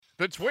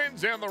The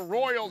Twins and the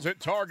Royals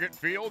at Target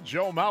Field.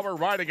 Joe Mauer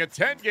riding a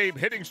 10-game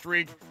hitting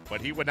streak, but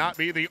he would not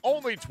be the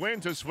only Twin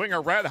to swing a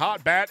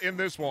red-hot bat in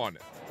this one.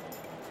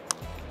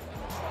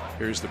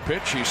 Here's the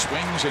pitch. He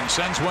swings and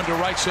sends one to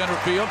right center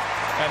field,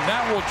 and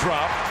that will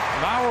drop.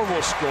 Mauer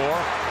will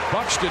score.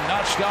 Buxton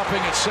not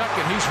stopping at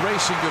second. He's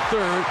racing to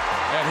third,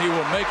 and he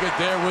will make it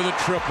there with a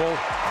triple,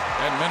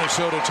 and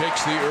Minnesota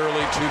takes the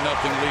early 2-0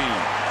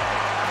 lead.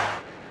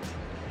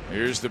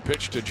 Here's the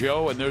pitch to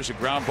Joe, and there's a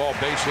ground ball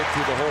base hit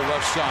through the whole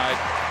left side.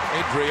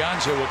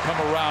 Adrianza will come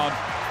around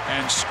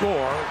and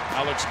score.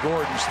 Alex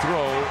Gordon's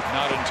throw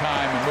not in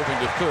time, and moving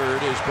to third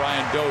is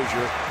Brian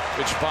Dozier.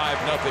 It's 5-0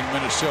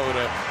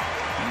 Minnesota,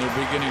 and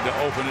they're beginning to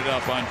open it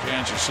up on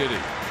Kansas City.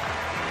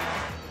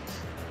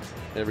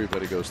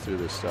 Everybody goes through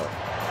this stuff.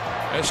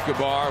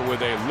 Escobar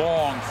with a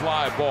long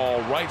fly ball,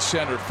 right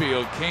center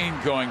field. Kane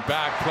going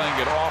back, playing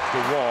it off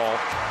the wall.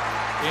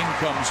 In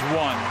comes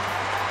one.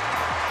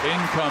 In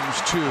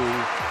comes two.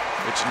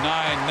 It's 9-0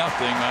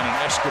 on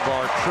an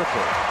Escobar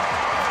triple.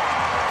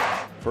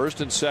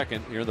 First and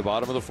second here in the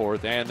bottom of the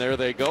fourth, and there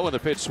they go, and the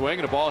pitch swing,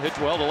 and the ball hits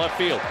well to left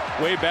field.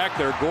 Way back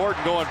there,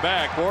 Gordon going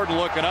back. Gordon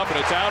looking up, and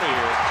it's out of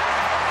here.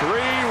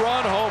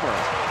 3-run homer.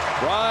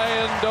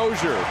 Brian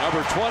Dozier,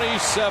 number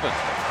 27.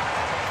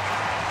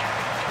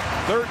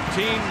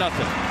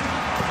 13-0.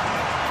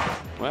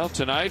 Well,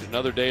 tonight,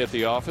 another day at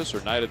the office,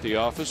 or night at the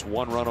office.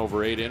 1 run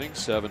over 8 innings,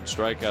 7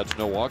 strikeouts,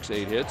 no walks,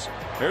 8 hits.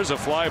 There's a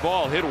fly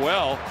ball hit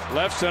well.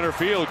 Left center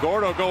field.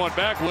 Gordo going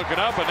back, looking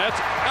up, and that's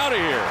out of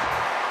here.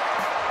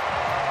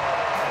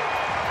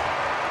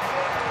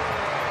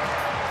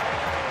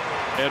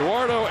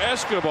 Eduardo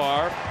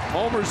Escobar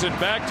homers in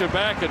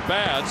back-to-back at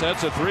bats.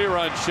 That's a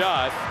 3-run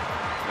shot,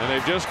 and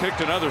they've just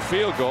kicked another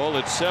field goal.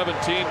 It's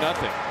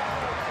 17-0.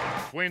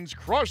 Twins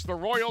crush the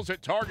Royals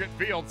at Target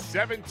Field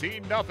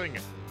 17-0.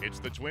 It's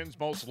the Twins'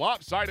 most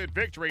lopsided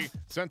victory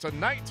since a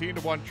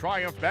 19-1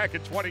 triumph back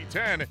in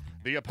 2010.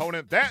 The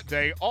opponent that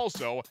day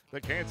also the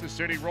Kansas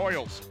City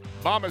Royals.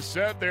 Mama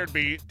said there'd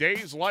be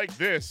days like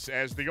this,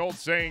 as the old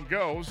saying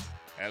goes,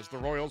 as the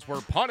Royals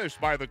were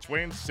punished by the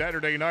Twins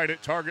Saturday night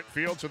at Target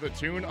Field to the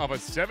tune of a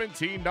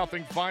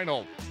 17-0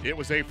 final. It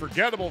was a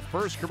forgettable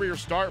first career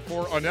start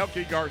for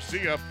Anelki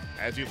Garcia,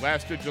 as he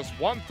lasted just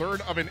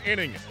 1/3 of an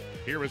inning.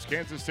 Here is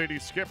Kansas City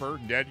skipper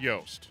Ned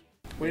Yost.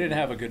 We didn't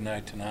have a good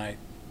night tonight.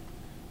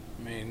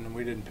 I mean,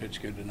 we didn't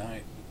pitch good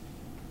tonight.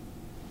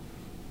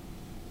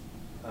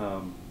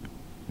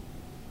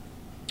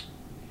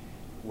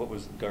 What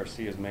was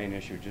Garcia's main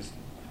issue? Just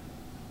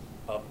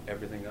up,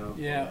 everything up?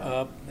 Yeah,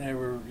 up. They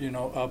were,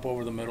 up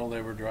over the middle.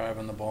 They were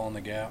driving the ball in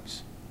the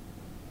gaps.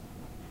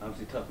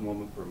 Obviously, tough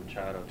moment for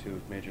Machado too.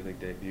 Major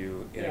league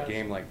debut in a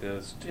game like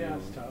this too. Yeah,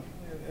 it's tough.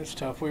 It's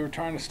tough. We were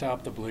trying to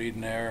stop the bleed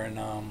in there,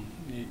 and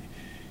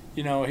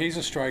he's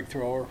a strike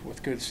thrower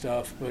with good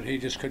stuff, but he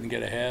just couldn't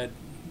get ahead.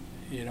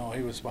 He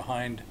was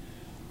behind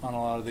on a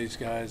lot of these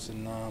guys,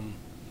 and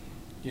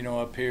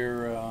up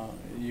here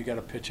you got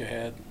to pitch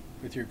ahead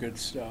with your good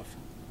stuff.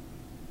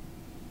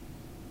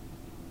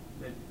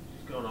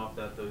 Just going off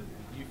that though,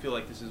 do you feel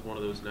like this is one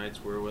of those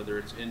nights where whether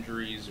it's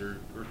injuries or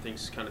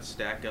things kind of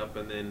stack up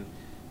and then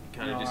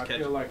kind of just catch? I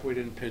feel like we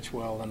didn't pitch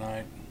well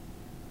tonight.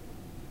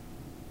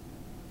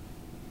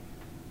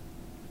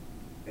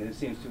 And it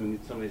seems to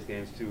in some of these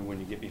games too, when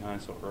you get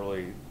behind so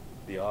early,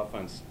 the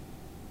offense,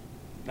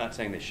 not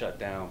saying they shut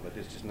down, but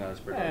it's just not as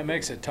productive. Yeah, it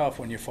makes it tough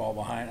when you fall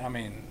behind. I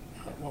mean,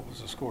 what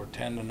was the score?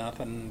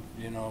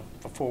 10-0.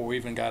 Before we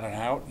even got an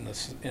out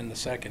in the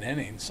second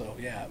inning. So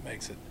yeah, it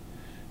makes it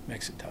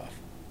tough.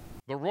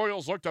 The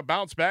Royals look to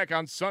bounce back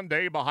on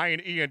Sunday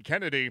behind Ian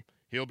Kennedy.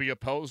 He'll be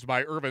opposed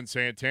by Irvin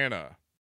Santana.